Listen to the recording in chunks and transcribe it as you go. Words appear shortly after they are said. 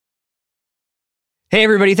Hey,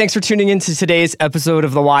 everybody. Thanks for tuning in to today's episode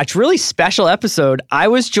of The Watch. Really special episode. I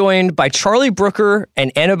was joined by Charlie Brooker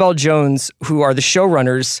and Annabelle Jones, who are the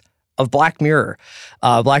showrunners of Black Mirror.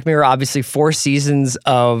 Black Mirror, obviously 4 seasons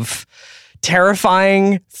of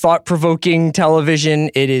terrifying, thought-provoking television.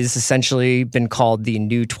 It has essentially been called the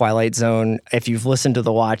new Twilight Zone. If you've listened to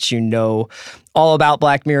The Watch, you know all about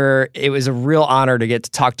Black Mirror. It was a real honor to get to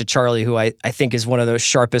talk to Charlie, who I think is one of those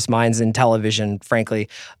sharpest minds in television, frankly.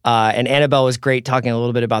 And Annabelle was great, talking a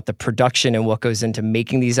little bit about the production and what goes into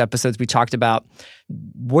making these episodes. We talked about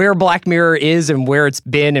where Black Mirror is and where it's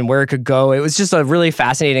been and where it could go. It was just a really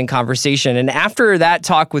fascinating conversation. And after that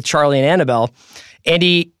talk with Charlie and Annabelle,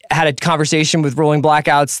 Andy had a conversation with Rolling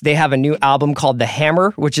Blackouts. They have a new album called The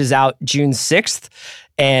Hammer, which is out June 6th.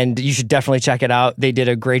 And you should definitely check it out. They did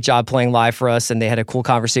a great job playing live for us, and they had a cool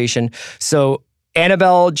conversation. So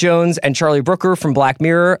Annabelle Jones and Charlie Brooker from Black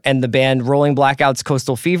Mirror and the band Rolling Blackouts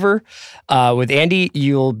Coastal Fever. With Andy,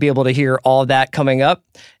 you'll be able to hear all of that coming up.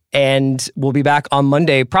 And we'll be back on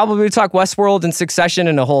Monday, probably to talk Westworld and Succession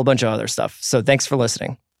and a whole bunch of other stuff. So thanks for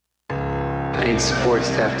listening. I need support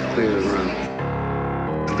staff to clear the room.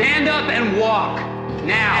 Stand up and walk,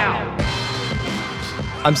 now.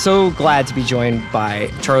 I'm so glad to be joined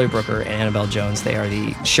by Charlie Brooker and Annabelle Jones. They are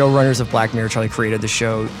the showrunners of Black Mirror. Charlie created the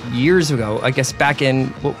show years ago. I guess back in,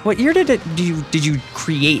 what year did you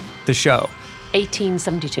create the show?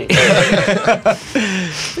 1872. I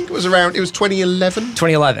think it was 2011.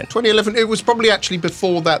 2011. 2011. It was probably actually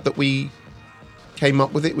before that we came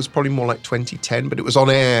up with it. It was probably more like 2010, but it was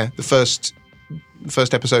on air. The first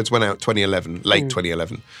episodes went out 2011, late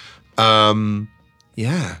 2011.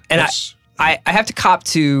 Yeah. And I have to cop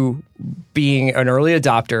to being an early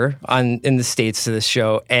adopter in the States to this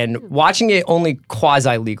show, and watching it only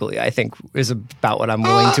quasi-legally, I think, is about what I'm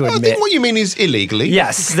willing to admit. I think what you mean is illegally.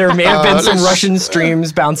 Yes, there may have been some Russian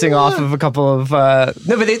streams bouncing off of a couple of...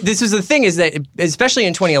 No, but this was the thing, is that, especially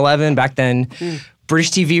in 2011, back then, British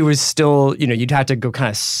TV was still, you'd have to go kind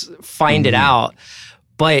of find it out.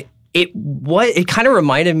 But it kind of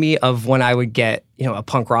reminded me of when I would get, a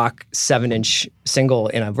punk rock 7-inch single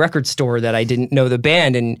in a record store that I didn't know the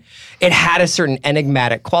band, and it had a certain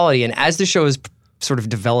enigmatic quality. And as the show has sort of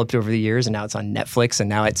developed over the years, and now it's on Netflix, and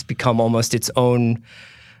now it's become almost its own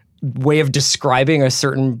way of describing a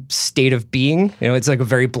certain state of being. It's like a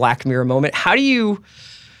very Black Mirror moment. How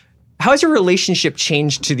has your relationship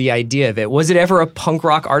changed to the idea of it? Was it ever a punk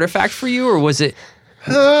rock artifact for you, or was it...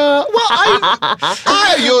 I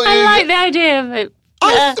like the idea of it.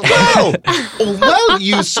 Well,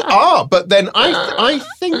 you are, but then I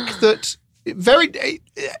think that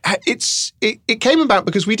it came about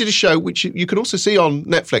because we did a show which you could also see on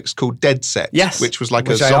Netflix called Dead Set. Yes, which was like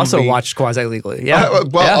a zombie. I also watched quasi-legally. Yeah.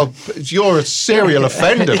 You're a serial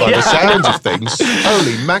offender by the sounds of things.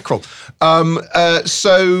 Holy mackerel!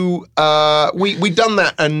 So we done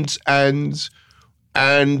that and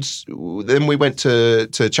then we went to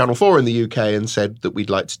Channel 4 in the UK and said that we'd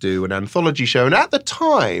like to do an anthology show. And at the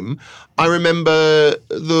time, I remember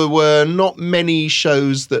there were not many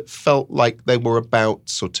shows that felt like they were about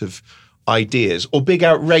sort of ideas or big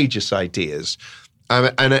outrageous ideas.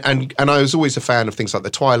 And I was always a fan of things like The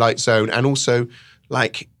Twilight Zone. And also,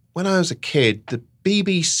 like, when I was a kid, the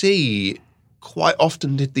BBC quite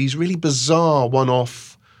often did these really bizarre one-off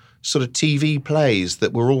sort of TV plays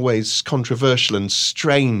that were always controversial and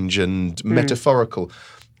strange and metaphorical.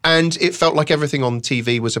 And it felt like everything on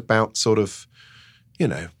TV was about sort of,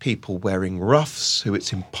 people wearing ruffs who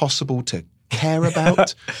it's impossible to care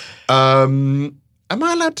about. Am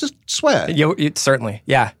I allowed to swear? Certainly,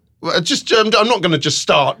 yeah. Well, I'm not going to just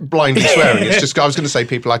start blindly swearing. It's just I was going to say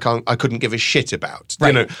people I couldn't give a shit about,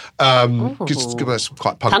 right. because that's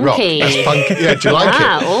quite punk Punky. rock. That's punk. Yeah, do you like it?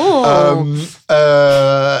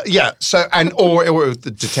 Yeah. So or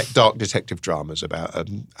the dark detective dramas about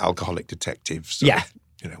alcoholic detectives.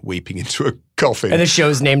 Weeping into a coffin. And the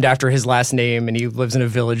show's named after his last name, and he lives in a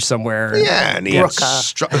village somewhere. Yeah, and he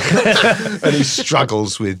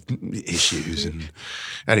struggles with issues, and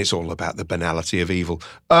it's all about the banality of evil.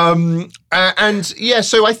 So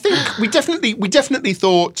I think we definitely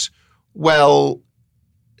thought, well,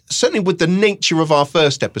 certainly with the nature of our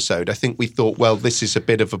first episode, I think we thought, well, this is a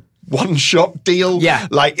bit of a one-shot deal. Yeah,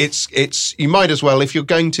 like it's you might as well, if you've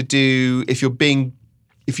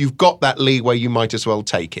got that leeway, you might as well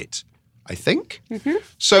take it, I think. Mm-hmm.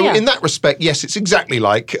 So in that respect, yes, it's exactly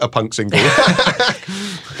like a punk single.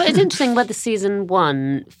 But it's interesting whether season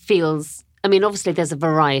 1 feels... I mean, obviously there's a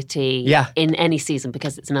variety in any season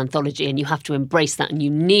because it's an anthology and you have to embrace that and you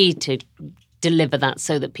need to deliver that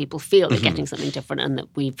so that people feel they're getting something different and that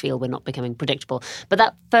we feel we're not becoming predictable. But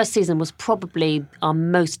that first season was probably our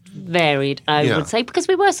most varied, I would say, because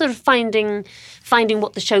we were sort of finding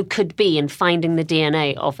what the show could be and finding the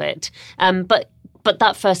DNA of it. But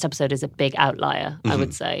that first episode is a big outlier, I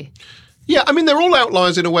would say. Yeah, I mean, they're all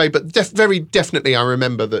outliers in a way, but very definitely I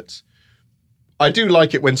remember that I do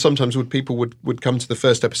like it when sometimes people would come to the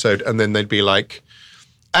first episode and then they'd be like,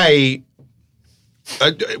 if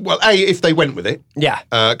they went with it,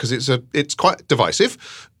 because it's quite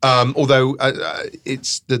divisive. Although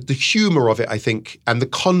it's the humour of it, I think, and the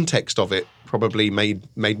context of it probably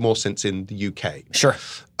made more sense in the UK. Sure.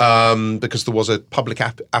 Because there was a public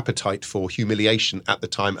appetite for humiliation at the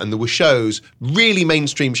time, and there were shows, really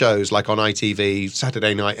mainstream shows, like on ITV,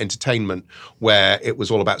 Saturday Night Entertainment, where it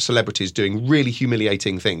was all about celebrities doing really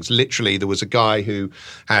humiliating things. Literally, there was a guy who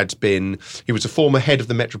he was a former head of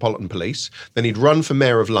the Metropolitan Police, then he'd run for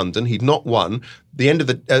Mayor of London, he'd not won.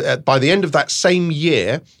 By the end of that same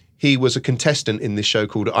year, he was a contestant in this show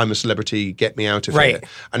called I'm a Celebrity, Get Me Out of Here.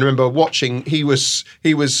 And I remember watching, he was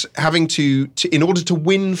having to, in order to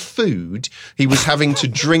win food, he was having to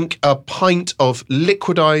drink a pint of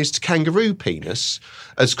liquidized kangaroo penis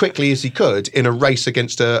as quickly as he could in a race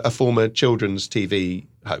against a former children's TV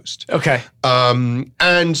host. Okay.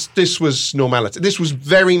 And this was normality. This was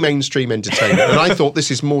very mainstream entertainment. And I thought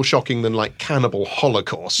this is more shocking than like Cannibal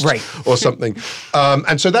Holocaust or something.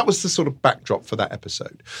 And so that was the sort of backdrop for that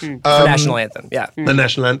episode. The national anthem, The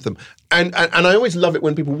national anthem. And I always love it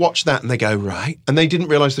when people watch that and they go, right. And they didn't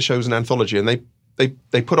realise the show was an anthology and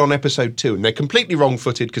they put on episode 2 and they're completely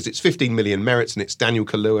wrong-footed because it's 15 million merits and it's Daniel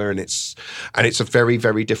Kaluuya and it's a very,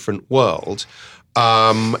 very different world.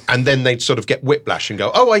 And then they'd sort of get whiplash and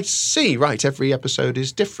go, oh, I see, right, every episode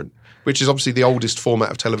is different, which is obviously the oldest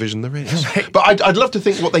format of television there is. But I'd love to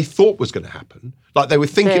think what they thought was going to happen. Like they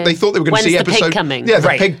thought they were going to see episode... When's the pig coming? Yeah, the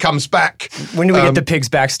pig comes back. When do we get the pig's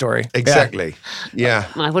backstory? Exactly,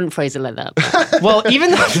 yeah. I wouldn't phrase it like that. Well,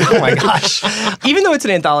 even though, oh my gosh, even though it's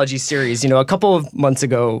an anthology series, a couple of months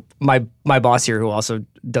ago, my boss here, who also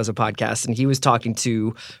does a podcast, and he was talking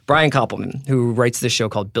to Brian Koppelman, who writes this show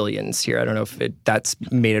called Billions here. I don't know if that's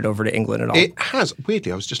made it over to England at all. It has.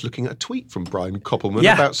 Weirdly, I was just looking at a tweet from Brian Koppelman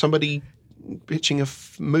about somebody pitching a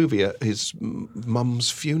movie at his mum's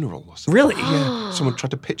funeral or something. Really? Yeah. Someone tried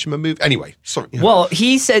to pitch him a movie. Anyway, sorry. Yeah. Well,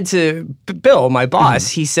 he said to Bill, my boss,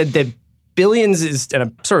 he said that Billions is, and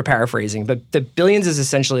I'm sort of paraphrasing, but the Billions is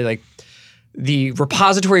essentially like the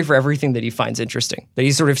repository for everything that he finds interesting. That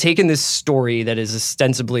he's sort of taken this story that is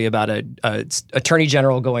ostensibly about a attorney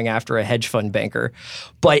general going after a hedge fund banker,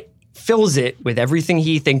 but fills it with everything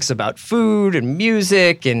he thinks about food and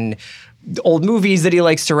music and old movies that he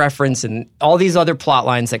likes to reference and all these other plot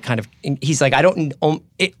lines that kind of, he's like,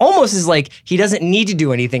 it almost is like he doesn't need to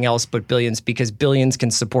do anything else but Billions because Billions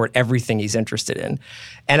can support everything he's interested in.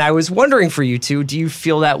 And I was wondering for you two, do you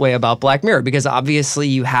feel that way about Black Mirror? Because obviously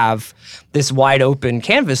you have this wide open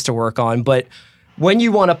canvas to work on, but when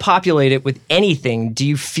you want to populate it with anything, do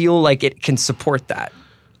you feel like it can support that?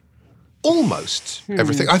 Almost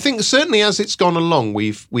everything. I think certainly as it's gone along,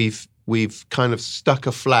 we've kind of stuck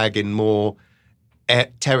a flag in more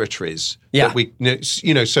territories. Yeah. That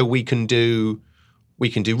we, so we can do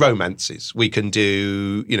romances. We can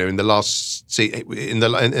do, in the last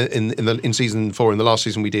in season 4, in the last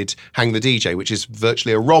season we did Hang the DJ, which is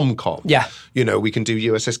virtually a rom-com. Yeah. We can do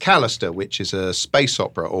USS Callister, which is a space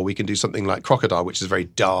opera, or we can do something like Crocodile, which is a very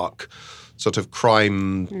dark sort of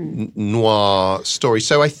crime noir story.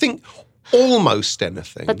 So I think almost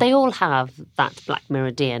anything. But they all have that Black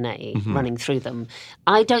Mirror DNA running through them.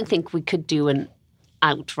 I don't think we could do an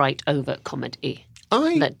outright overt comedy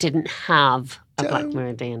that didn't have a Black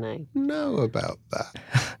Mirror DNA. Know about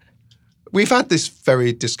that. We've had this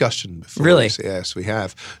very discussion before. Really? Yes, we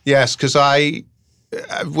have. Yes, because I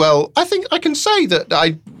think I can say that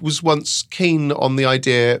I was once keen on the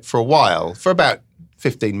idea for a while, for about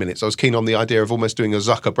 15 minutes. I was keen on the idea of almost doing a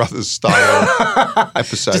Zucker Brothers style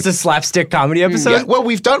episode. Just a slapstick comedy episode? Yeah, well,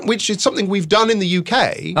 which is something we've done in the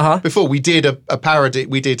UK before. We did a parody.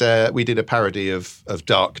 We did a parody of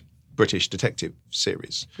dark British detective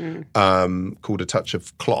series called A Touch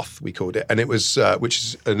of Cloth. We called it, and it was which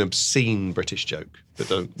is an obscene British joke that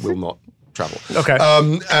will not travel. Okay.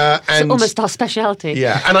 And it's almost our speciality.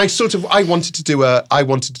 Yeah, and I wanted to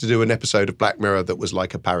do an episode of Black Mirror that was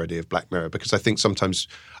like a parody of Black Mirror, because I think sometimes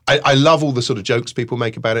I love all the sort of jokes people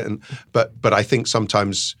make about it, but I think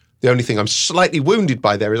sometimes The only thing I'm slightly wounded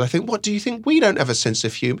by there is I think, what do you think? We don't have a sense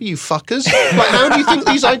of humour, you fuckers. Like, how do you think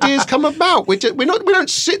these ideas come about? We don't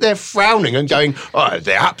sit there frowning and going, oh,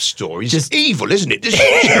 the App Store is just evil, isn't it? This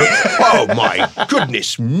oh, my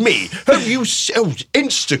goodness me. Have you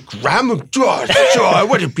Instagram? Oh,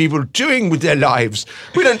 what are people doing with their lives?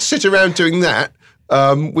 We don't sit around doing that.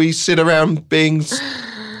 We sit around being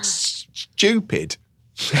stupid.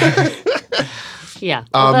 Yeah.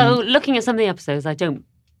 Although, looking at some of the episodes, I don't...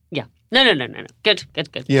 Yeah. No. Good.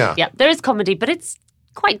 Yeah. Yeah, there is comedy, but it's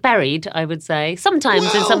quite buried, I would say.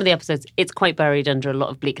 Sometimes in some of the episodes, it's quite buried under a lot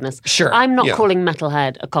of bleakness. Sure. I'm not calling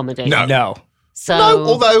Metalhead a comedy. No. So, no,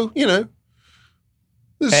 although,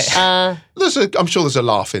 I'm sure there's a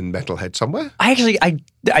laugh in Metalhead somewhere. I actually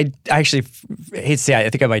hate to say I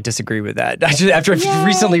think I might disagree with that. After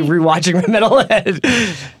recently rewatching Metalhead.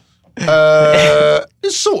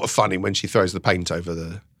 It's sort of funny when she throws the paint over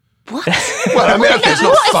the... What? Well, I mean, okay, it's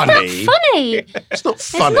not funny. It's not funny. It's not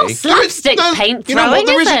funny. It's not slapstick paint throwing, you know what?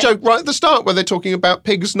 There is it? a joke right at the start where they're talking about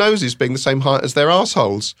pigs' noses being the same height as their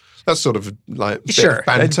assholes. That's sort of like bit of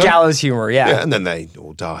banter. Gallows humor, yeah. And then they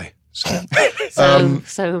all die.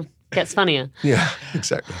 So gets funnier. Yeah,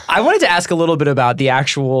 exactly. I wanted to ask a little bit about the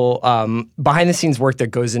actual behind-the-scenes work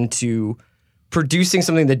that goes into producing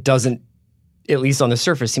something that doesn't, at least on the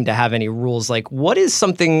surface, seem to have any rules. Like, what is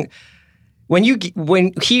something... When you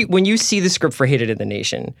see the script for Hated in the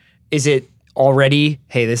Nation, is it already,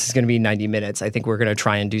 hey, this is going to be 90 minutes. I think we're going to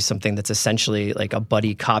try and do something that's essentially like a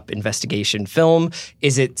buddy cop investigation film.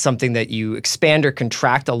 Is it something that you expand or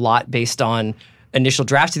contract a lot based on initial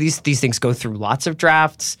drafts? Do these things go through lots of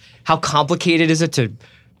drafts? How complicated is it to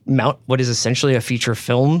mount what is essentially a feature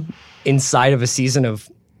film inside of a season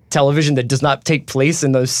of television that does not take place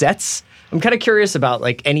in those sets? I'm kind of curious about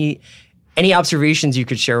like any observations you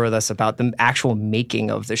could share with us about the actual making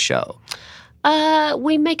of the show.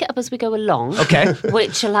 We make it up as we go along. Okay.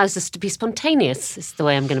 Which allows us to be spontaneous, is the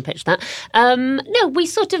way I'm going to pitch that. No, we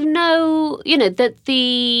sort of know, that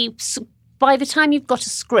by the time you've got a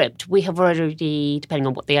script, we have already, depending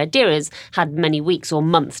on what the idea is, had many weeks or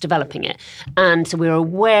months developing it. And so we're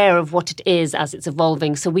aware of what it is as it's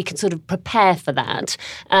evolving, so we can sort of prepare for that.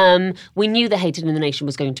 We knew that Hated in the Nation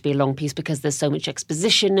was going to be a long piece because there's so much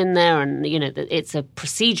exposition in there and, it's a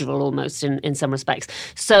procedural almost in some respects.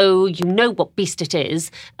 So you know what beast it is,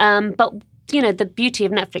 but... the beauty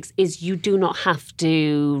of Netflix is you do not have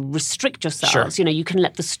to restrict yourselves. Sure. You can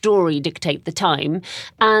let the story dictate the time.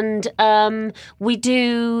 And we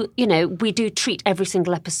do treat every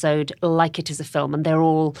single episode like it is a film, and they're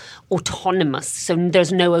all autonomous. So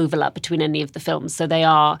there's no overlap between any of the films. So they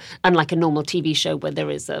are, unlike a normal TV show where there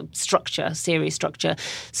is a structure, series structure.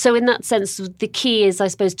 So in that sense, the key is, I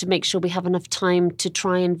suppose, to make sure we have enough time to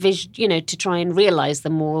try and realize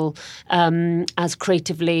them all as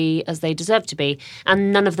creatively as they deserve to be,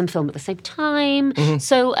 and none of them film at the same time. Mm-hmm.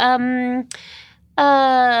 So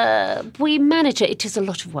we manage it. It is a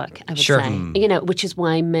lot of work, I would say. Which is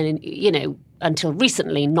why until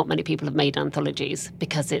recently, not many people have made anthologies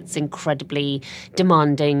because it's incredibly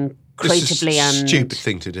demanding creatively and stupid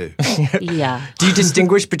thing to do. Yeah. Do you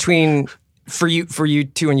distinguish between for you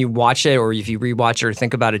two when you watch it, or if you rewatch it or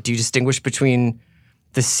think about it? Do you distinguish between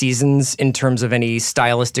the seasons in terms of any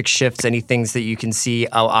stylistic shifts, any things that you can see,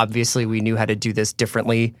 oh, obviously we knew how to do this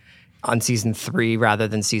differently on season 3 rather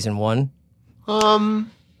than season 1? I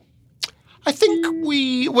think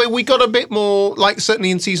we got a bit more, like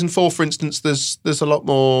certainly in season 4, for instance, there's a lot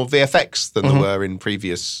more VFX than there were in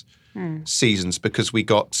previous seasons because we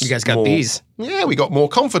got... You guys got bees. Yeah, we got more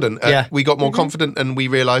confident. We got more confident and we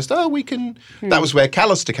realised, we can... That was where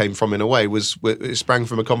Callister came from in a way, it sprang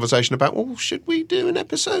from a conversation about, well, should we do an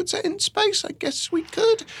episode set in space? I guess we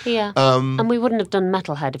could. Yeah. And we wouldn't have done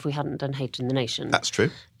Metalhead if we hadn't done Hated in the Nation. That's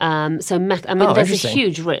true. There's a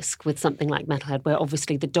huge risk with something like Metalhead where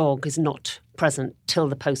obviously the dog is not present till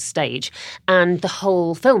the post stage, and the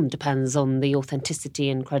whole film depends on the authenticity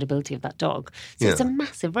and credibility of that dog. So it's a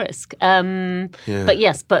massive risk.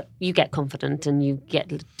 But you get confident and you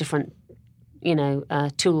get different,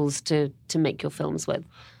 tools to make your films with.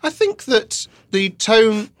 I think that the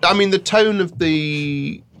tone of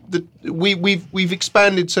we've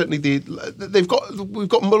expanded certainly we've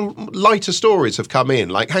got more lighter stories have come in,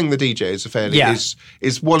 like Hang the DJ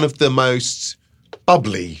is one of the most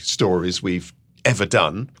bubbly stories we've ever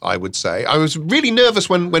done, I would say. I was really nervous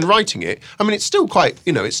when writing it. I mean, it's still quite,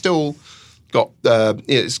 it's still got,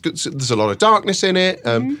 it's good, there's a lot of darkness in it,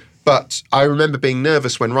 but I remember being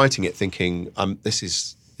nervous when writing it, thinking, this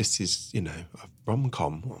is a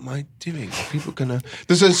rom-com, what am I doing? Are people gonna...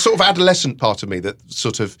 There's a sort of adolescent part of me that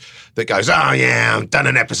goes, oh yeah, I've done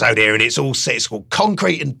an episode here and it's called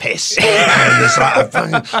Concrete and Piss. And there's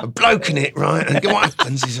like a bloke in it, right? And what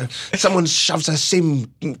happens is someone shoves a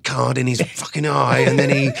SIM card in his fucking eye and then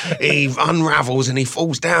he unravels and he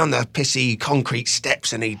falls down the pissy concrete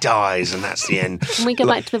steps and he dies and that's the end. Can we go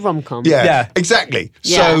back to the rom-com? Yeah, exactly.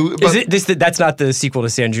 Yeah. So, that's not the sequel to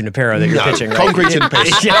San Junipero that you're pitching, right? Concrete and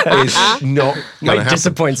Piss is not going to happen.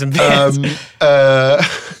 Disappoint some fans.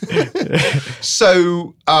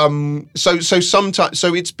 So sometimes,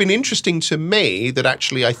 so it's been interesting to me that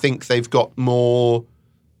actually I think they've got more,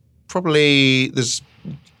 probably there's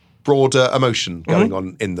broader emotion going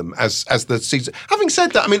on in them as the season. Having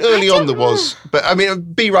said that, I mean, early on there was, but I mean,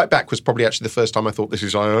 Be Right Back was probably actually the first time I thought this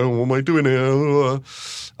is, oh, what am I doing here?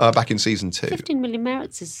 Back in season 2. 15 Million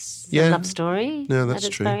Merits is a love story. Yeah, that's at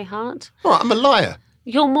its true. very heart. All right, I'm a liar.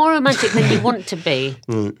 You're more romantic than you want to be.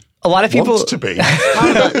 A lot of people Want to be.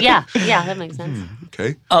 Yeah, that makes sense.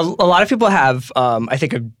 Okay. A lot of people have, I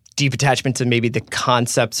think, a deep attachment to maybe the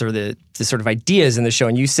concepts or the sort of ideas in the show.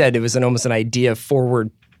 And you said it was almost an idea forward,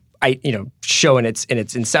 show in its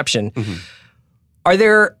inception. Mm-hmm. Are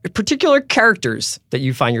there particular characters that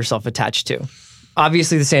you find yourself attached to?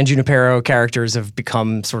 Obviously, the San Junipero characters have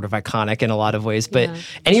become sort of iconic in a lot of ways, but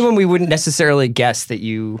anyone we wouldn't necessarily guess that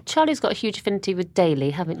you... Charlie's got a huge affinity with Daly,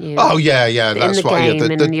 haven't you? Oh, yeah, that's in the what...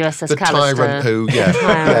 game, in USS the Callister. tyrant who...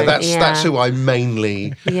 Yeah, that's who I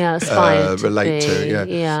mainly relate to.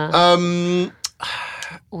 Yeah.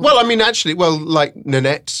 Well, I mean, actually, like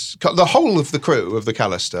Nanette, the whole of the crew of the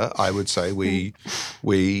Callister, I would say we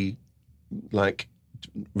really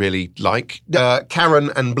like. Karen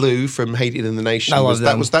and Blue from Hated in the Nation. I love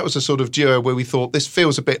them. That was a sort of duo where we thought this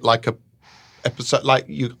feels a bit like a episode, like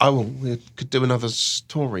we could do another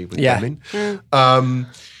story with them in.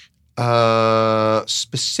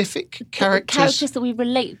 Specific characters. Characters that we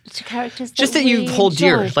relate to, characters just that you hold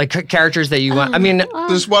dear, like characters that you want. I mean,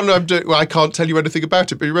 there's one I'm doing. Well, I can't tell you anything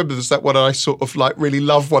about it, but you remember there's that one I sort of like really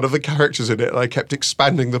love one of the characters in it, and I kept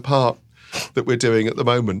expanding the part that we're doing at the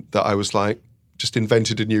moment. That I was like, just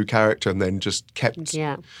invented a new character and then just kept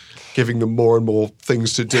giving them more and more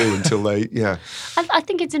things to do until they, I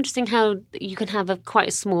think it's interesting how you can have quite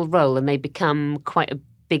a small role and they become quite a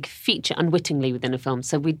big feature unwittingly within a film.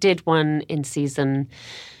 So we did one in season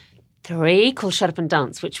 3 called Shut Up and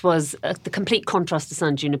Dance, which was the complete contrast to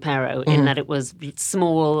San Junipero in that it was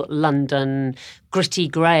small London, gritty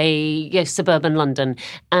grey, suburban London,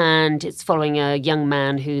 and it's following a young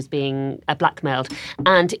man who's being blackmailed.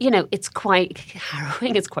 And, it's quite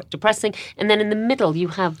harrowing, it's quite depressing. And then in the middle you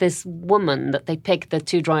have this woman that they pick, the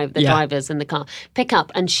drivers in the car, pick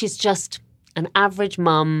up, and she's just an average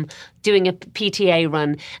mum doing a PTA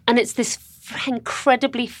run. And it's this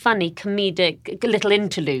incredibly funny, comedic little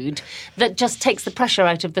interlude that just takes the pressure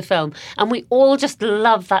out of the film. And we all just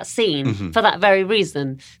love that scene for that very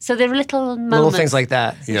reason. So there are little moments. Little things like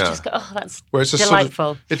that. You just go, oh, that's where it's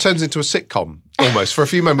delightful. It turns into a sitcom almost for a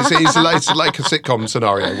few moments. It's like a sitcom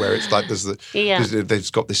scenario where it's like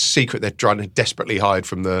they've got this secret they're trying to desperately hide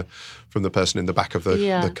from the person in the back of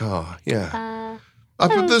the car.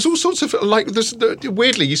 There's all sorts of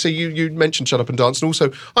weirdly. You say you mentioned Shut Up and Dance, and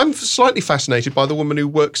also I'm slightly fascinated by the woman who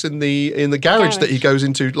works in the garage that he goes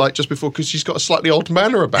into just before, because she's got a slightly odd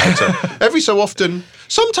manner about her. Every so often,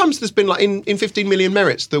 sometimes there's been in 15 Million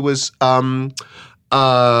Merits there was a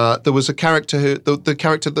character who the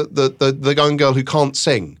character the young girl who can't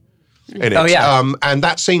sing in it. Oh yeah, and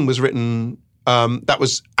that scene was written. That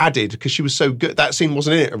was added because she was so good. That scene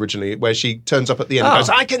wasn't in it originally, where she turns up at the end and goes,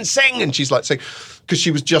 I can sing! And she's like saying, because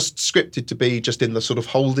she was just scripted to be just in the sort of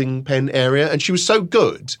holding pen area. And she was so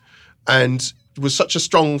good and was such a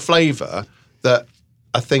strong flavour that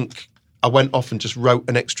I think I went off and just wrote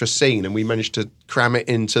an extra scene, and we managed to cram it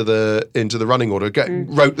into the running order.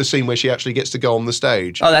 Wrote the scene where she actually gets to go on the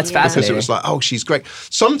stage. Oh, that's fascinating. Because it was like, oh, she's great.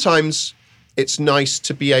 Sometimes it's nice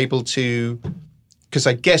to be able to... Because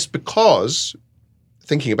I guess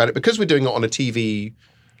thinking about it, because we're doing it on a TV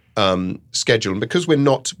schedule, and because we're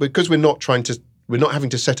not having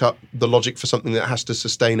to set up the logic for something that has to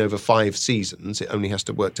sustain over 5 seasons. It only has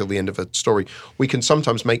to work till the end of a story. We can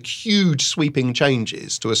sometimes make huge sweeping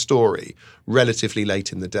changes to a story relatively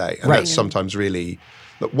late in the day, and that's sometimes really.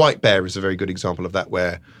 White Bear is a very good example of that,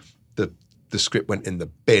 where the script went in the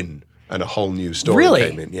bin and a whole new story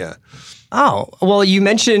came in. Yeah. Oh, well, you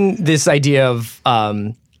mentioned this idea of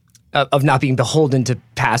not being beholden to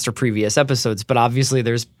past or previous episodes, but obviously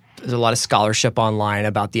there's there's a lot of scholarship online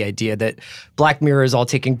about the idea that Black Mirror is all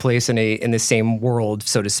taking place in the same world,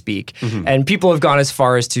 so to speak. And people have gone as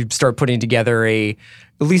far as to start putting together at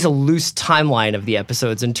least a loose timeline of the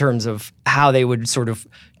episodes in terms of how they would sort of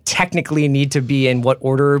technically need to be in what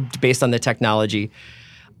order based on the technology.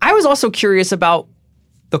 I was also curious about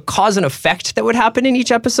the cause and effect that would happen in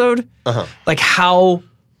each episode. Like how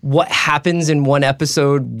what happens in one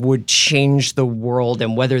episode would change the world,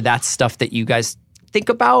 and whether that's stuff that you guys think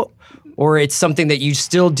about, or it's something that you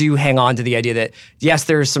still do hang on to the idea that, yes,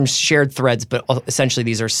 there's some shared threads, but essentially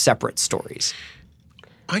these are separate stories.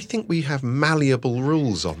 I think we have malleable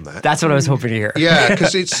rules on that. That's what I was hoping to hear. Yeah,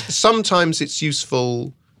 because sometimes it's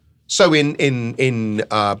useful. So in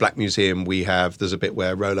Black Museum, there's a bit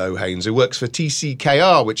where Rollo Haynes, who works for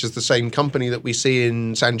TCKR, which is the same company that we see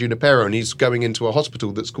in San Junipero, and he's going into a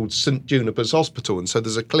hospital that's called St. Juniper's Hospital. And so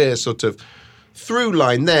there's a clear sort of through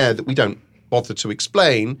line there that we don't bother to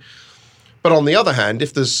explain. But on the other hand,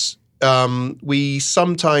 if there's we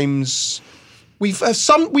sometimes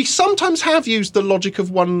have used the logic of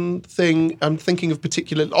one thing. I'm thinking of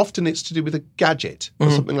often it's to do with a gadget or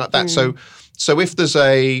something like that. So if there's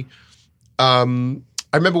I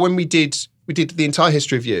remember when we did the entire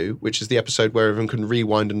history of you, which is the episode where everyone can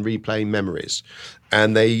rewind and replay memories,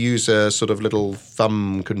 and they use a sort of little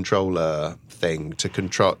thumb controller thing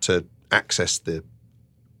to access the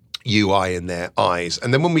UI in their eyes.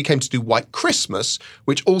 And then when we came to do White Christmas,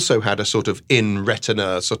 which also had a sort of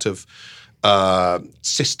in-retina sort of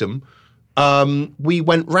system, we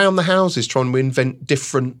went round the houses trying to invent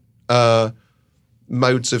different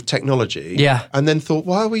modes of technology. Yeah. And then thought,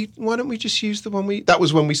 why don't we just use the one that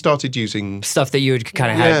was when we started using Stuff that you would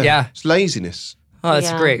kind of have. Yeah. It's laziness. Oh,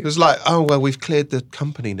 that's great. It was like, oh, well, we've cleared the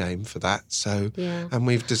company name for that, and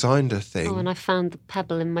we've designed a thing. Oh, and I found the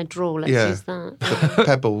pebble in my drawer. Let's use that. The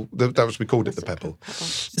pebble, we called it the pebble.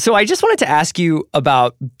 So I just wanted to ask you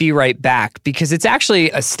about Be Right Back, because it's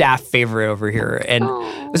actually a staff favorite over here. And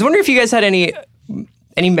I was wondering if you guys had any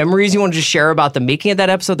memories you wanted to share about the making of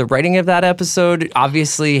that episode, the writing of that episode.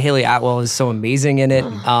 Obviously, Haley Atwell is so amazing in it.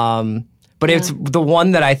 But it's the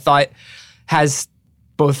one that I thought has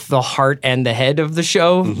both the heart and the head of the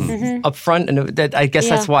show up front. And I guess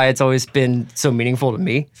that's why it's always been so meaningful to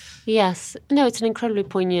me. Yes. No, it's an incredibly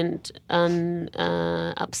poignant and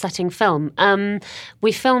upsetting film.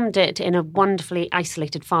 We filmed it in a wonderfully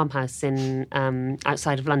isolated farmhouse in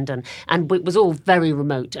outside of London, and it was all very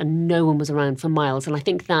remote and no one was around for miles. And I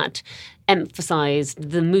think that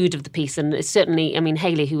emphasised the mood of the piece. And it's certainly, I mean,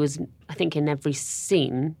 Haley, who was, I think, in every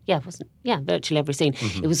scene, virtually every scene,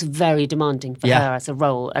 it was very demanding for her as a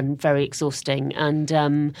role and very exhausting. And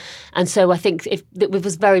so I think it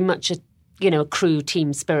was very much a crew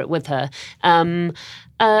team spirit with her. And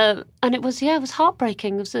it was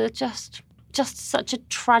heartbreaking. It was just such a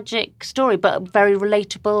tragic story, but very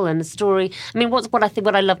relatable, and a story. I mean, what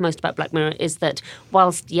I love most about Black Mirror is that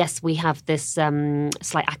whilst, yes, we have this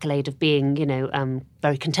slight accolade of being,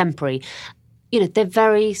 very contemporary, they're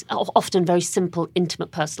very often very simple,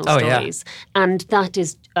 intimate, personal stories. Yeah. And that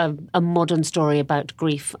is a modern story about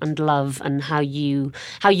grief and love, and how you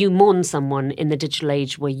mourn someone in the digital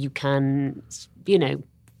age, where you can,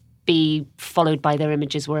 be followed by their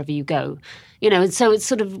images wherever you go. And so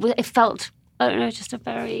it felt, I don't know, just a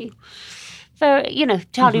very, very,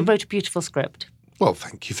 Charlie wrote a beautiful script. Well,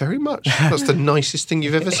 thank you very much. That's the nicest thing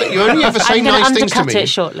you've ever said. You only ever say nice things to me. I'm going to undercut it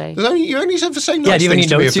shortly. You only ever say nice things to me. Do you have any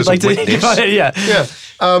notes you'd like to think about it? Yeah.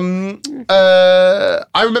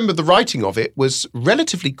 I remember the writing of it was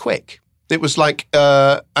relatively quick. It was like,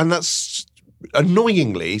 and that's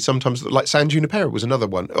annoyingly sometimes, like San Junipero was another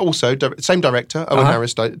one. Also, same director, Owen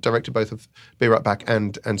Harris directed both of Be Right Back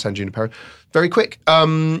and San Junipero. Very quick.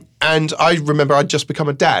 And I remember I'd just become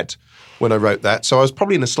a dad when I wrote that, so I was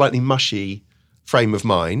probably in a slightly mushy frame of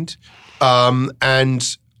mind,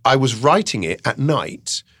 and I was writing it at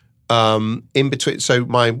night in between. So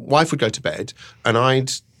my wife would go to bed and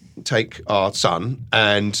I'd take our son,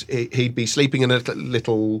 and he'd be sleeping in a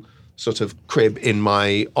little sort of crib in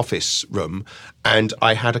my office room, and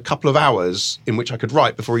I had a couple of hours in which I could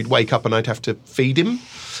write before he'd wake up and I'd have to feed him.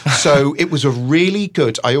 So it was a really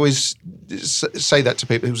good, I always say that to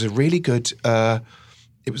people, it was really good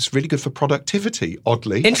for productivity,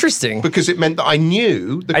 oddly. Interesting. Because it meant that I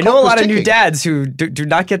knew the I know a lot of new dads who do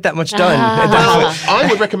not get that much done. I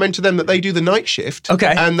would recommend to them that they do the night shift.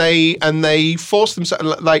 Okay. And they force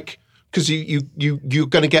themselves, like, because you're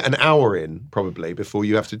going to get an hour in probably before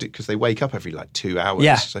you have to do, because they wake up every like 2 hours.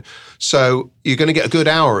 Yeah. So you're going to get a good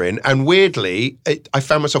hour in. And weirdly, I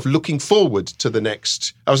found myself looking forward to the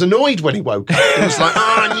next. I was annoyed when he woke up. It was like,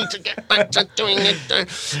 I need to get back to doing it.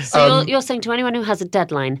 So you're saying to anyone who has a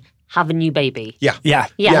deadline, have a new baby? Yeah. Yeah,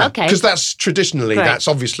 okay. Because that's traditionally, Great. that's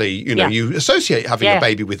obviously, you associate having a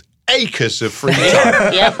baby with acres of free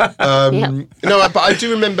time. No, but I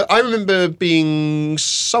do remember. I remember being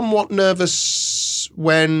somewhat nervous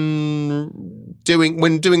when doing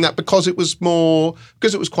that because it was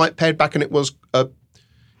quite pared back, and it was a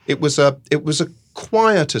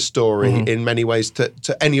quieter story in many ways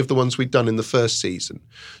to any of the ones we'd done in the first season.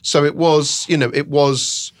 So it was.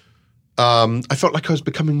 I felt like I was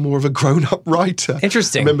becoming more of a grown-up writer.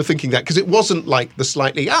 Interesting. I remember thinking that because it wasn't like the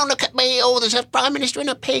slightly, oh, look at me, oh, there's a prime minister and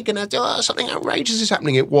a pig and something outrageous is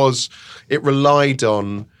happening. It relied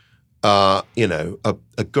on, a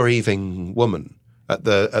grieving woman at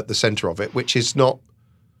the centre of it, which is not,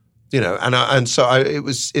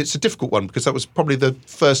 it's a difficult one because that was probably the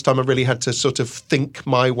first time I really had to sort of think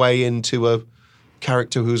my way into a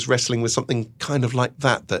character who's wrestling with something kind of like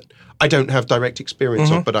that I don't have direct experience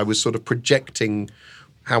of, but I was sort of projecting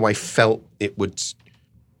how I felt it would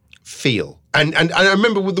feel. And I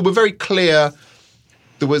remember there were very clear,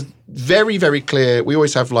 there was very, very clear, we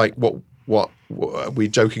always have like what we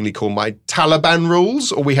jokingly call my Taliban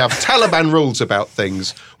rules, or we have Taliban rules about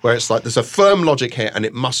things where it's like there's a firm logic here and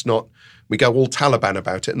it must not, we go all Taliban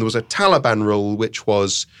about it. And there was a Taliban rule which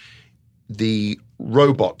was the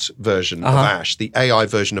robot version of Ash, the AI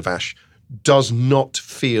version of Ash, does not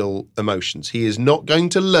feel emotions. He is not going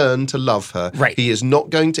to learn to love her. Right. He is not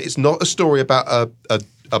going to, it's not a story about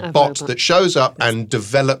a bot that shows up and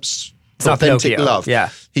develops authentic love.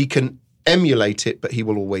 Yeah. He can emulate it, but he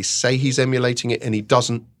will always say he's emulating it, and he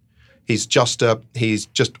doesn't. He's just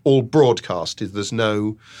all broadcast. There's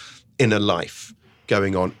no inner life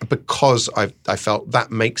going on, because I felt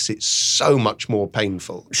that makes it so much more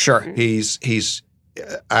painful. Sure.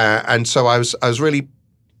 And so I was really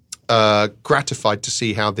gratified to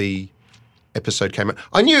see how the episode came out.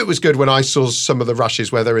 I knew it was good when I saw some of the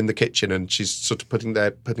rushes where they're in the kitchen and she's sort of putting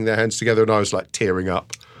their hands together, and I was like tearing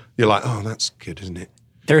up. You're like, oh, that's good, isn't it?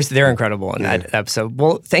 They're incredible in that episode.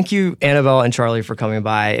 Well, thank you, Annabelle and Charlie, for coming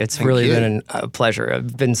by. It's really been a pleasure.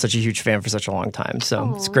 I've been such a huge fan for such a long time,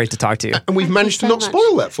 so it's great to talk to you. And we've managed to not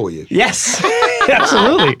spoil that for you. Yes,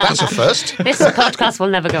 absolutely. That's a first. This podcast will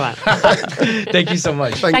never go out. Thank you so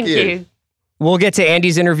much. Thank you. We'll get to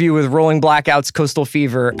Andy's interview with Rolling Blackouts Coastal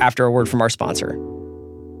Fever after a word from our sponsor.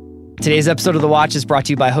 Today's episode of The Watch is brought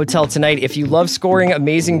to you by Hotel Tonight. If you love scoring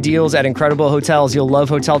amazing deals at incredible hotels, you'll love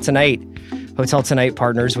Hotel Tonight. Hotel Tonight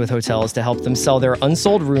partners with hotels to help them sell their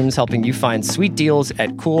unsold rooms, helping you find sweet deals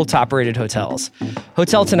at cool, top-rated hotels.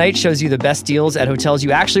 Hotel Tonight shows you the best deals at hotels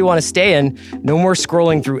you actually want to stay in. No more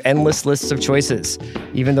scrolling through endless lists of choices.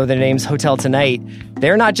 Even though their name's Hotel Tonight,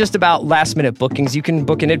 they're not just about last-minute bookings. You can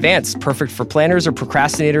book in advance, perfect for planners or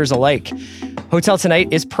procrastinators alike. Hotel Tonight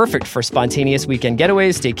is perfect for spontaneous weekend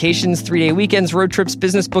getaways, staycations, 3-day weekends, road trips,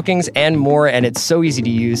 business bookings, and more, and it's so easy to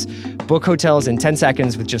use. Book hotels in 10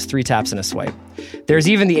 seconds with just 3 taps and a swipe. There's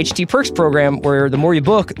even the HT Perks program, where the more you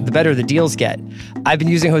book, the better the deals get. I've been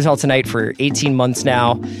using Hotel Tonight for 18 months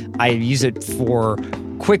now. I use it for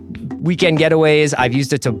quick weekend getaways. I've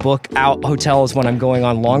used it to book out hotels when I'm going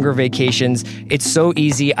on longer vacations. It's so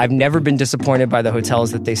easy. I've never been disappointed by the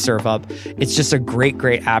hotels that they serve up. It's just a great,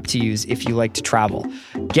 great app to use if you like to travel.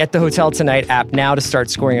 Get the Hotel Tonight app now to start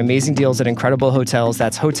scoring amazing deals at incredible hotels.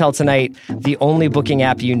 That's Hotel Tonight, the only booking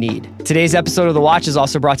app you need. Today's episode of The Watch is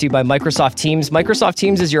also brought to you by Microsoft Teams. Microsoft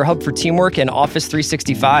Teams is your hub for teamwork and Office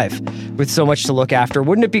 365. With so much to look after,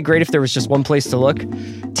 wouldn't it be great if there was just one place to look?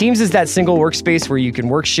 Teams is that single workspace where you can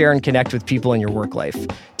work, share, and connect with people in your work life.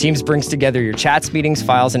 Teams brings together your chats, meetings,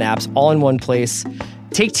 files, and apps all in one place.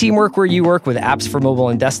 Take teamwork where you work with apps for mobile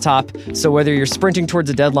and desktop. So whether you're sprinting towards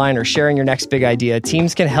a deadline or sharing your next big idea,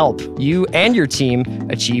 Teams can help you and your team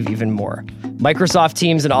achieve even more. Microsoft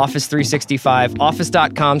Teams and Office 365,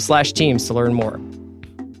 office.com/teams to learn more.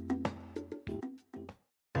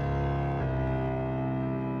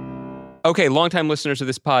 Okay, longtime listeners of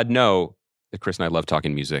this pod know that Chris and I love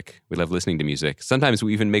talking music. We love listening to music. Sometimes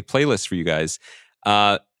we even make playlists for you guys.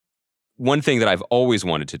 One thing that I've always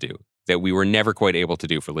wanted to do that we were never quite able to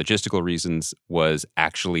do for logistical reasons was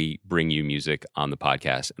actually bring you music on the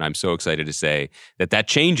podcast. And I'm so excited to say that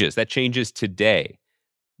changes. That changes today.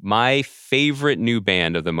 My favorite new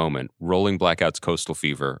band of the moment, Rolling Blackouts Coastal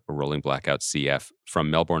Fever, or Rolling Blackouts CF from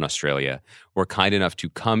Melbourne, Australia, were kind enough to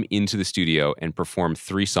come into the studio and perform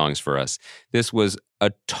 3 songs for us. This was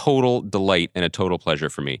a total delight and a total pleasure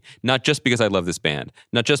for me. Not just because I love this band,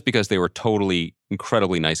 not just because they were totally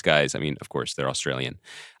incredibly nice guys. I mean, of course, they're Australian.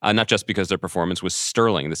 Not just because their performance was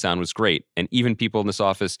sterling, the sound was great, and even people in this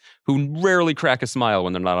office who rarely crack a smile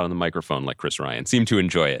when they're not on the microphone like Chris Ryan seem to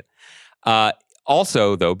enjoy it.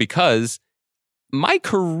 Also, though, because my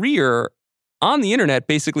career on the internet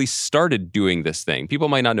basically started doing this thing. People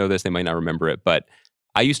might not know this, they might not remember it, but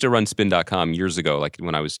I used to run spin.com years ago, like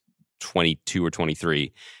when I was 22 or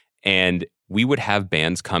 23, and we would have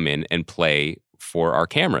bands come in and play for our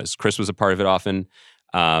cameras. Chris was a part of it often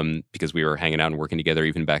because we were hanging out and working together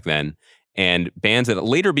even back then. And bands that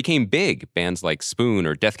later became big, bands like Spoon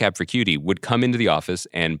or Death Cab for Cutie, would come into the office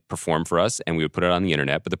and perform for us, and we would put it on the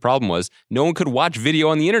internet. But the problem was no one could watch video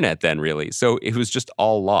on the internet then, really. So it was just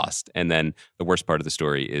all lost. And then the worst part of the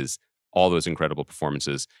story is all those incredible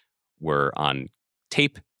performances were on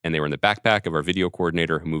tape, and they were in the backpack of our video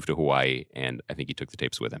coordinator who moved to Hawaii, and I think he took the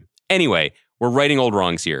tapes with him. Anyway, we're righting old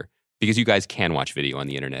wrongs here, because you guys can watch video on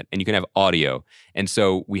the internet and you can have audio. And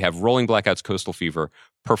so we have Rolling Blackouts Coastal Fever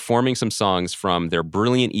performing some songs from their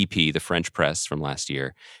brilliant EP, The French Press, from last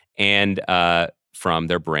year, and from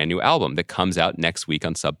their brand new album that comes out next week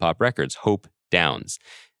on Sub Pop Records, Hope Downs.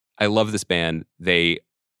 I love this band. They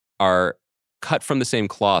are cut from the same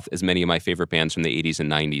cloth as many of my favorite bands from the 80s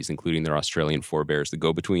and 90s, including their Australian forebears, the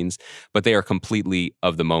Go-Betweens, but they are completely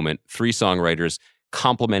of the moment. 3 songwriters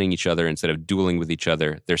complementing each other instead of dueling with each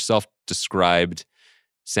other. Their self-described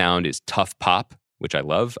sound is tough pop, which I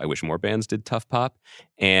love. I wish more bands did tough pop,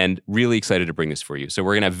 and really excited to bring this for you. So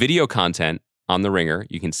we're going to have video content on The Ringer.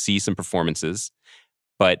 You can see some performances,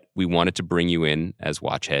 but we wanted to bring you in as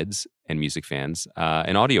watch heads and music fans,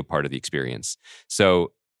 an audio part of the experience.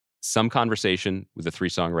 So some conversation with the 3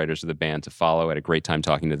 songwriters of the band to follow. I had a great time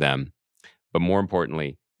talking to them, but more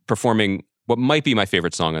importantly, performing what might be my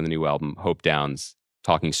favorite song on the new album, Hope Downs,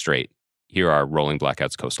 Talking Straight. Here are Rolling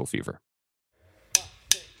Blackouts Coastal Fever.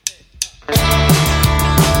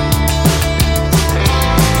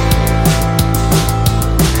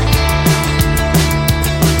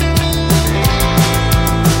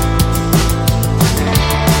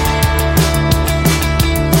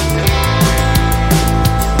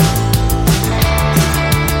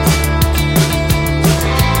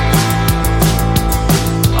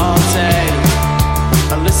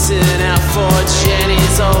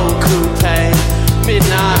 Old coupe,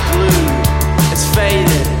 midnight blue, it's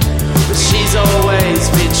faded, but she's always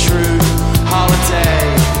been true. Holiday,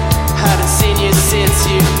 haven't seen you since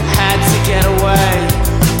you had to get away.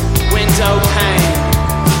 Window pane,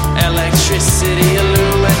 electricity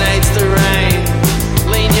illuminates the rain.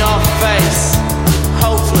 Lean your face,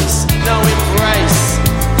 hopeless, no embrace.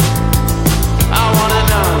 I wanna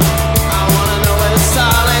know where the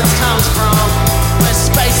silence comes from, where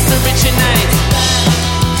space originates.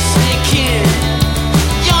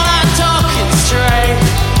 You're not talking straight.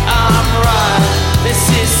 I'm right, this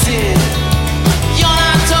is sin. You're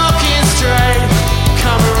not talking straight.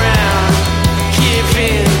 Come around, give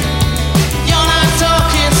in. You're not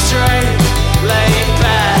talking straight. Lay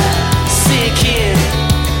back, sink in.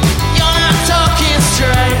 You're not talking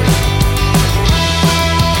straight.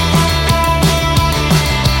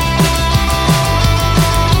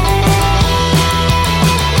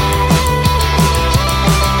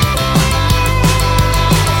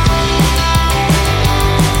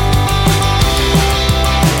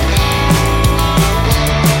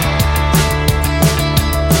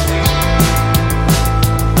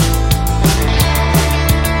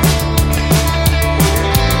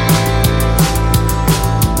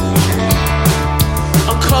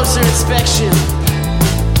 Inspection,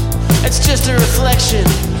 it's just a reflection,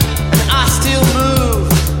 and I still move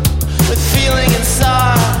with feeling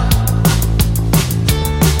inside,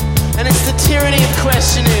 and it's the tyranny of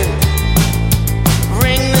questioning.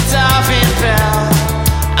 Ring the diving bell.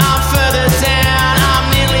 I'm further down, I'm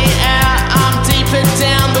nearly out, I'm deeper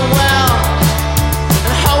down the well,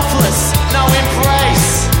 and hopeless, no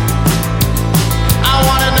embrace. I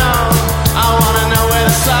wanna know where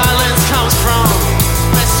the silence comes from.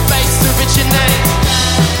 Originate,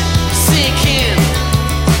 sink in.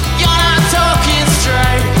 You're not talking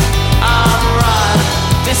straight. I'm right,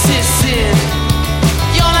 this is sin.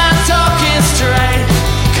 You're not talking straight.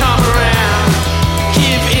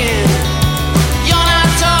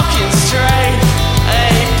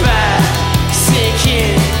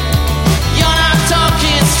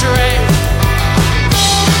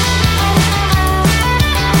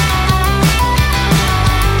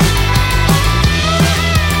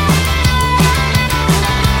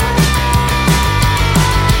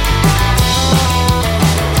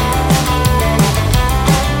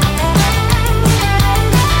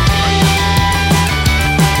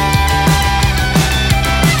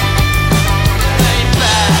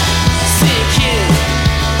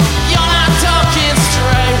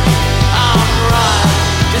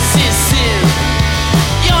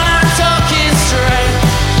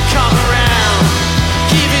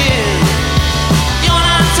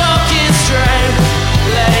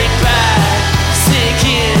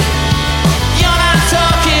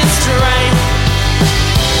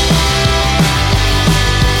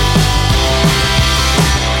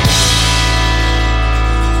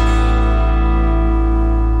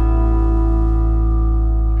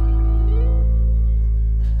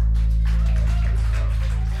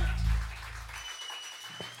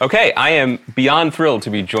 Okay, I am beyond thrilled to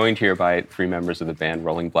be joined here by three members of the band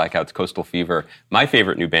Rolling Blackouts Coastal Fever, my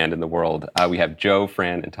favorite new band in the world. We have Joe,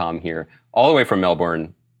 Fran, and Tom here, all the way from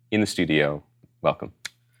Melbourne in the studio. Welcome.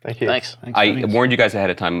 Thank you. Thanks. I warned you guys ahead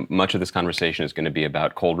of time, much of this conversation is going to be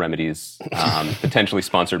about cold remedies, potentially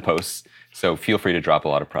sponsored posts, so feel free to drop a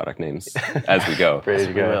lot of product names as we go. Ready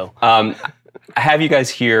to go. I have you guys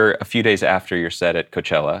here a few days after your set at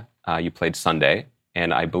Coachella. You played Sunday,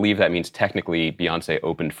 and I believe that means technically Beyonce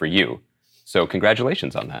opened for you. So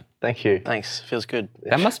congratulations on that. Thank you. Thanks. Feels good.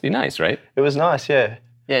 That must be nice, right? It was nice, yeah.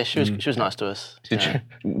 Yeah, she was nice to us.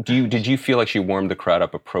 Did you feel like she warmed the crowd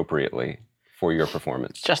up appropriately for your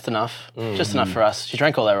performance? Just enough. Just enough for us. She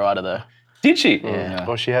drank all that rider though. Did she? Yeah.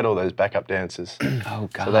 Well, she had all those backup dancers. Oh,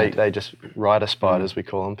 God. So they just rider spiders, we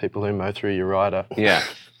call them, people who mow through your rider. Yeah.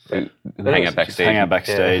 Who hang out backstage. Hang out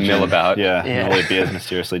backstage. Mill about. Yeah. And all the beers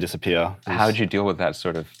mysteriously disappear. How'd you deal with that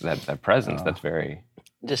sort of, that presence? That's very...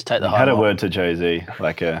 Just take the I high had a roll. word to Jay-Z,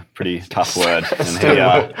 like a pretty tough word. And here we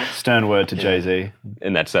are. Stern word to Jay-Z.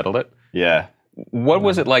 And that settled it? Yeah. What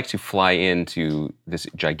was it like to fly into this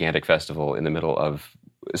gigantic festival in the middle of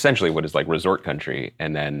essentially what is like resort country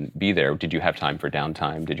and then be there? Did you have time for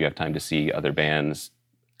downtime? Did you have time to see other bands,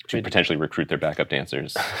 to potentially recruit their backup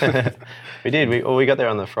dancers? We did. We got there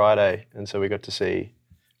on the Friday, and so we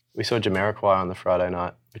saw Jamiroquai on the Friday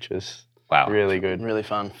night, which was really good. Really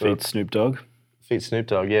fun. Feet Snoop Dogg. Feet Snoop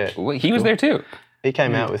Dogg, yeah. Well, he was there too. He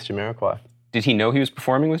came out with Jamiroquai. Did he know he was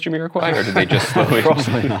performing with Jamiroquai, or did they just slowly?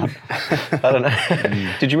 Probably not. I don't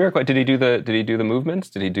know. Did Jamiroquai? Did he do the movements?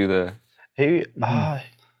 Did he do the? He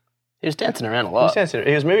was dancing around a he lot. was dancing.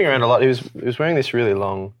 He was moving around a lot. He was wearing this really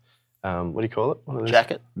long, what do you call it? One of those-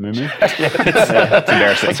 Jacket. Moo-moo? It's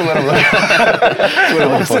embarrassing. That's what I'm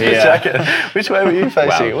looking for. Yeah. Jacket. Which way were you facing?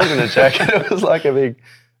 Wow. It wasn't a jacket. It was like a big,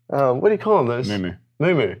 what do you call them? Those? Moo-moo.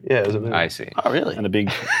 Moo-moo. Yeah, it was a moo-moo. I see. Oh, really? And a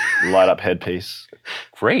big light-up headpiece.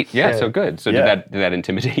 Great. Yeah. Yeah. So good. So Yeah. did that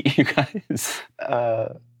intimidate you guys?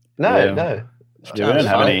 No. Yeah, we don't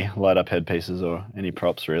have fun. any light-up headpieces or any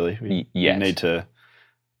props, really. We Yet. need to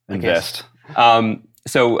invest.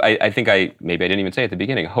 So I think maybe I didn't even say at the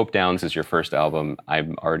beginning, Hope Downs is your first album.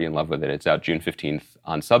 I'm already in love with it. It's out June 15th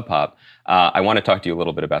on Sub Pop. I want to talk to you a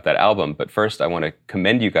little bit about that album, but first I want to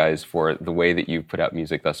commend you guys for the way that you've put out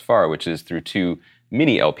music thus far, which is through 2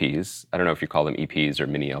 mini LPs. I don't know if you call them EPs or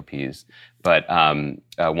mini LPs, but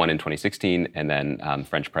one in 2016 and then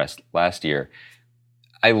French Press last year.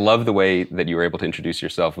 I love the way that you were able to introduce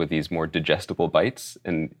yourself with these more digestible bites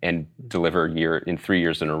and deliver in 3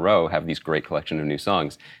 years in a row, have these great collection of new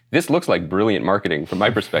songs. This looks like brilliant marketing from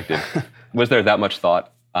my perspective. Was there that much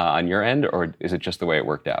thought on your end, or is it just the way it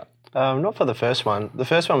worked out? Not for the first one. The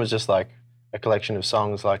first one was just like a collection of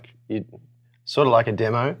songs, sort of like a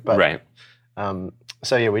demo. But, Right.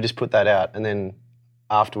 So yeah, we just put that out, and then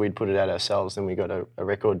after we'd put it out ourselves, then we got a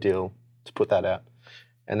record deal to put that out.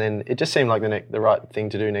 And then it just seemed like the right thing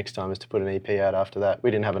to do next time is to put an EP out after that. We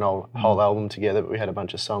didn't have whole album together, but we had a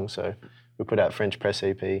bunch of songs, so we put out French Press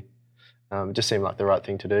EP. It just seemed like the right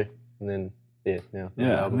thing to do. And then, now.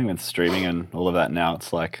 Yeah, I think with streaming and all of that now,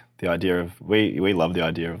 it's like the idea of, we love the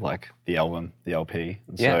idea of like the album, the LP.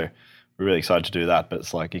 And so we're really excited to do that, but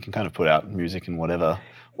it's like you can kind of put out music in whatever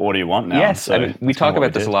order you want now. Yes, So I mean, we that's talk kinda what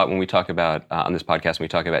about this did. a lot when we talk about, on this podcast, when we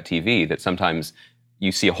talk about TV, that sometimes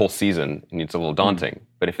you see a whole season and it's a little daunting.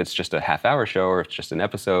 But if it's just a half-hour show or if it's just an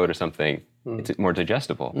episode or something, it's more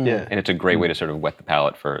digestible. Yeah. And it's a great way to sort of wet the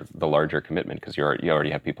palate for the larger commitment because you already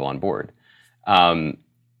have people on board.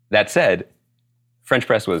 That said, French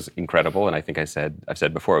Press was incredible, and I think I've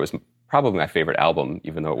said before, it was probably my favorite album,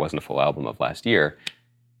 even though it wasn't a full album of last year.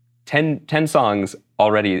 10 songs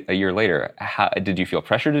already a year later. Did you feel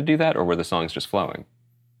pressure to do that, or were the songs just flowing?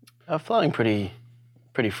 Flowing pretty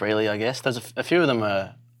freely, I guess. There's a few of them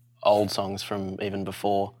are old songs from even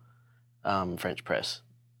before French Press.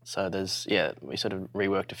 So we sort of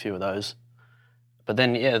reworked a few of those. But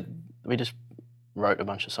then, we just wrote a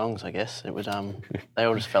bunch of songs, I guess. It was, they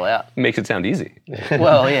all just fell out. Makes it sound easy.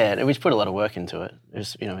 Well, yeah, we just put a lot of work into it. It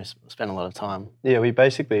was, we spent a lot of time. Yeah, we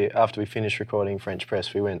basically, after we finished recording French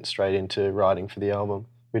Press, we went straight into writing for the album.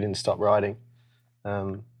 We didn't stop writing.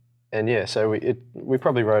 So we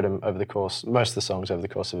probably wrote them over the course, most of the songs over the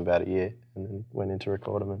course of about a year, and then went in to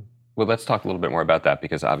record them. Well, let's talk a little bit more about that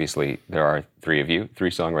because obviously there are 3 of you, 3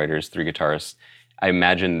 songwriters, 3 guitarists. I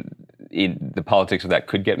imagine the politics of that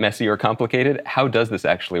could get messy or complicated. How does this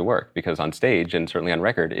actually work? Because on stage and certainly on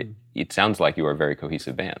record, it sounds like you are a very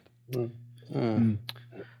cohesive band.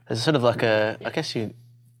 There's sort of like a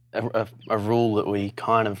rule that we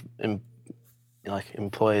kind of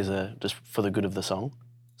employ as just for the good of the song.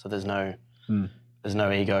 So there's no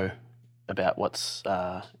ego about what's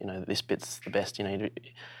this bit's the best. And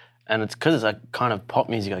it's because it's a kind of pop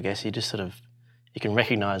music, I guess. You just sort of you can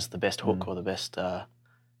recognise the best hook or the best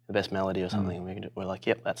melody or something. And we're like,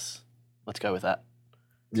 yep, let's go with that.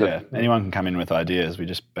 Yeah, anyone can come in with ideas. We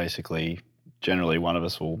just basically, generally, one of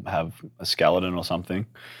us will have a skeleton or something,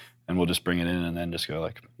 and we'll just bring it in and then just go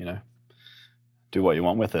like, do what you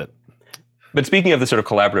want with it. But speaking of the sort of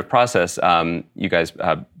collaborative process, you guys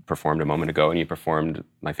performed a moment ago, and you performed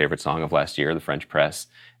my favorite song of last year, The French Press.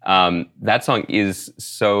 That song is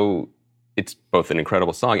it's both an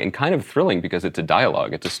incredible song and kind of thrilling because it's a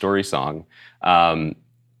dialogue, it's a story song.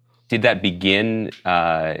 Did that begin,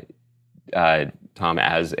 Tom,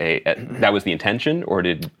 as that was the intention, or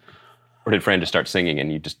did Fran just start singing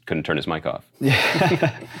and you just couldn't turn his mic off?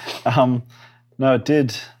 Yeah. No, it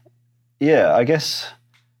did. Yeah, I guess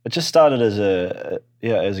it just started as a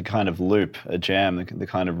kind of loop, a jam, the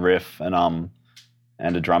kind of riff and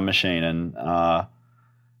a drum machine, and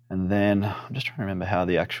then I'm just trying to remember how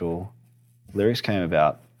the actual lyrics came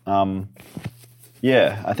about. I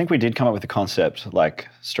think we did come up with the concept like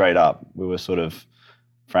straight up. We were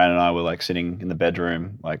Fran and I were like sitting in the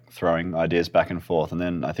bedroom, like throwing ideas back and forth, and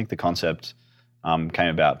then I think the concept came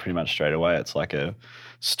about pretty much straight away. It's like a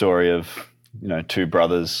story of two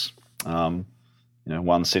brothers.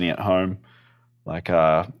 One sitting at home, like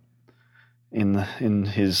in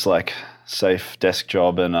his like safe desk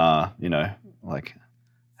job, and like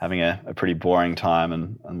having a pretty boring time,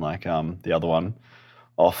 and like the other one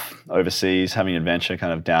off overseas having an adventure,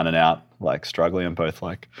 kind of down and out, like struggling, and both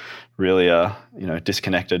like really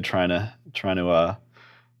disconnected, trying to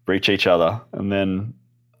reach each other. And then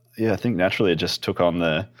I think naturally it just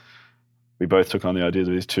we both took on the ideas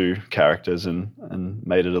of these two characters and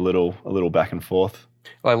made it a little back and forth.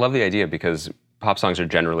 Well, I love the idea because pop songs are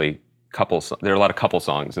generally couples. There are a lot of couple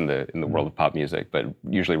songs in the world of pop music, but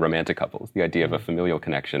usually romantic couples. The idea of a familial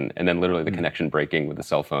connection, and then literally the connection breaking with the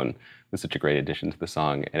cell phone was such a great addition to the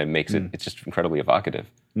song, and it makes it's just incredibly evocative.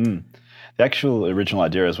 The actual original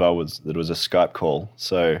idea as well was that it was a Skype call.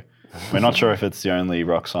 So we're not sure if it's the only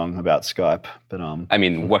rock song about Skype, but I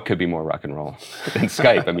mean, what could be more rock and roll than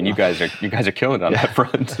Skype? I mean, you guys are killing it on that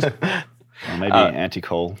front. Or maybe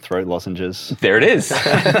anti-coal throat lozenges. There it is.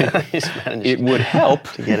 It would help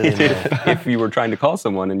if you were trying to call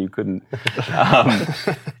someone and you couldn't.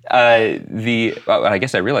 I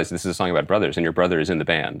guess I realized this is a song about brothers, and your brother is in the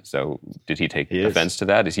band. So did he take offense to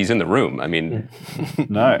that? He's in the room. I mean,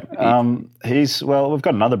 no. We've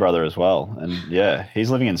got another brother as well, and he's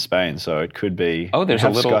living in Spain, so it could be. Oh, there's a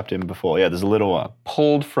little. Skyped him before. Yeah, there's a little one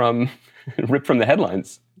ripped from the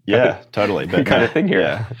headlines. Yeah, totally. But kind of thing here.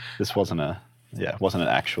 Yeah, this wasn't an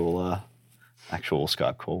actual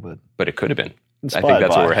Skype call, but it could have been. I think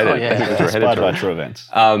that's where we're headed. Inspired by true events.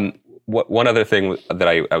 One other thing that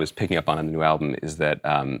I was picking up on in the new album is that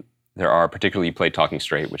there are, particularly you played Talking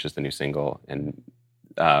Straight, which is the new single, and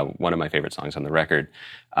one of my favorite songs on the record.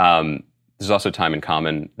 There's also Time in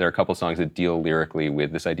Common. There are a couple songs that deal lyrically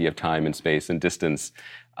with this idea of time and space and distance.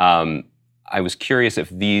 I was curious if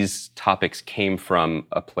these topics came from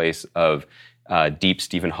a place of deep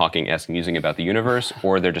Stephen Hawking-esque musing about the universe,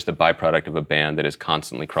 or they're just a byproduct of a band that is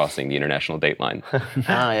constantly crossing the international date line. Oh,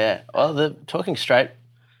 yeah. Well, the Talking Straight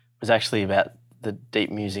was actually about the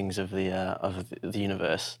deep musings of the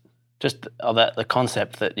universe. Just the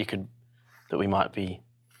concept that we might be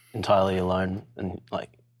entirely alone and like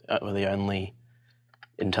we're the only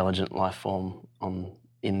intelligent life form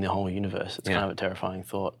in the whole universe. It's kind of a terrifying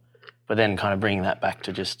thought. But then kind of bringing that back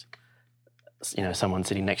to just, someone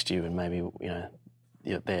sitting next to you and maybe,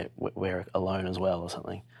 we're alone as well or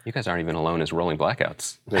something. You guys aren't even alone as Rolling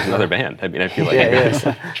Blackouts. There's another band. I mean, I feel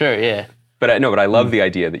like True, yeah. But I love the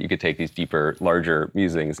idea that you could take these deeper, larger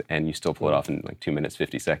musings and you still pull it off in like 2 minutes,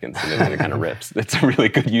 50 seconds, and then it kind of rips. That's a really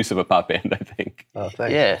good use of a pop band, I think. Oh,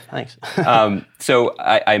 thanks. Yeah, thanks. So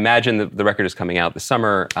I imagine that the record is coming out this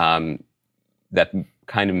summer. That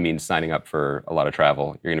kind of means signing up for a lot of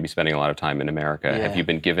travel. You're going to be spending a lot of time in America. Yeah. Have you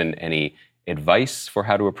been given any advice for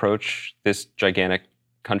how to approach this gigantic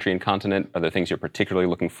country and continent? Are there things you're particularly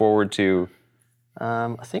looking forward to?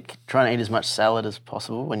 I think trying to eat as much salad as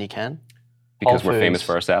possible when you can. Because we're famous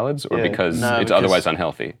for our salads, or because it's otherwise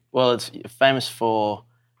unhealthy? Well, it's famous for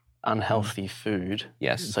unhealthy food.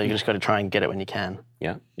 Yes. So you just got to try and get it when you can.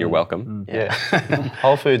 Yeah, you're welcome. Yeah.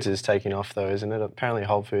 Whole Foods is taking off though, isn't it? Apparently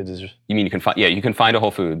Whole Foods is... You mean you can find a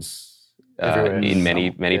Whole Foods in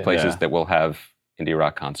many places that will have indie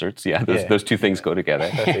rock concerts. Yeah, those two things go together.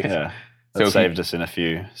 Yeah. That saved us in a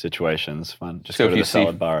few situations. Just go to the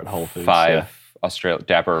salad bar at Whole Foods.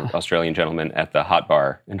 Dapper Australian gentlemen at the hot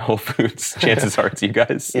bar in Whole Foods. Chances are it's you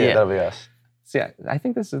guys. Yeah, that'll be us. So yeah, I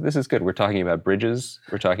think this is good. We're talking about bridges,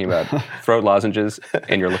 we're talking about throat lozenges,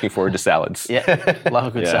 and you're looking forward to salads. Yeah, love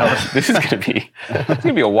a good salad. This is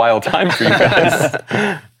gonna be a wild time for you guys.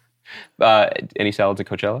 Any salads at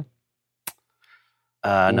Coachella?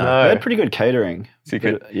 No. They had pretty good catering. So you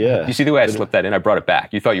could, Yeah. You see the way I slipped that in? I brought it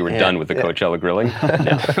back. You thought you were done with the Coachella grilling?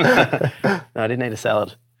 No, I didn't eat a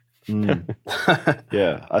salad.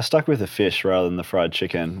 Yeah, I stuck with the fish rather than the fried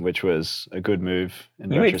chicken, which was a good move.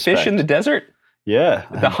 You ate fish in the desert? Yeah.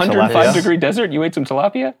 The 105-degree desert? You ate some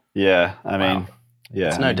tilapia? Yeah, I mean, yeah.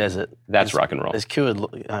 It's no desert. That's rock and roll. There's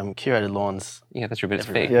curated lawns. Yeah, that's true, but it's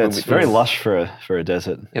fake. Yeah, it's very lush for a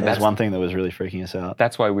desert. Yeah, That's one thing that was really freaking us out.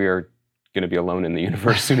 That's why we are going to be alone in the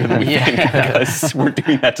universe sooner than we think, because we're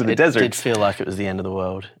doing that to the desert. It did feel like it was the end of the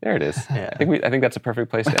world. There it is. Yeah. I think that's a perfect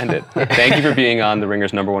place to end it. Thank you for being on the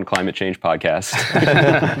Ringer's #1 climate change podcast.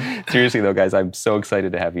 Seriously though, guys, I'm so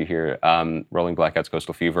excited to have you here. Rolling Blackouts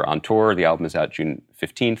Coastal Fever on tour. The album is out June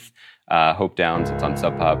 15th. Hope Downs, it's on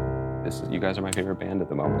Sub Pop. You guys are my favorite band at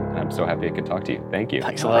the moment, and I'm so happy I could talk to you. Thank you.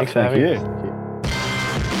 Thanks a lot. Thank you.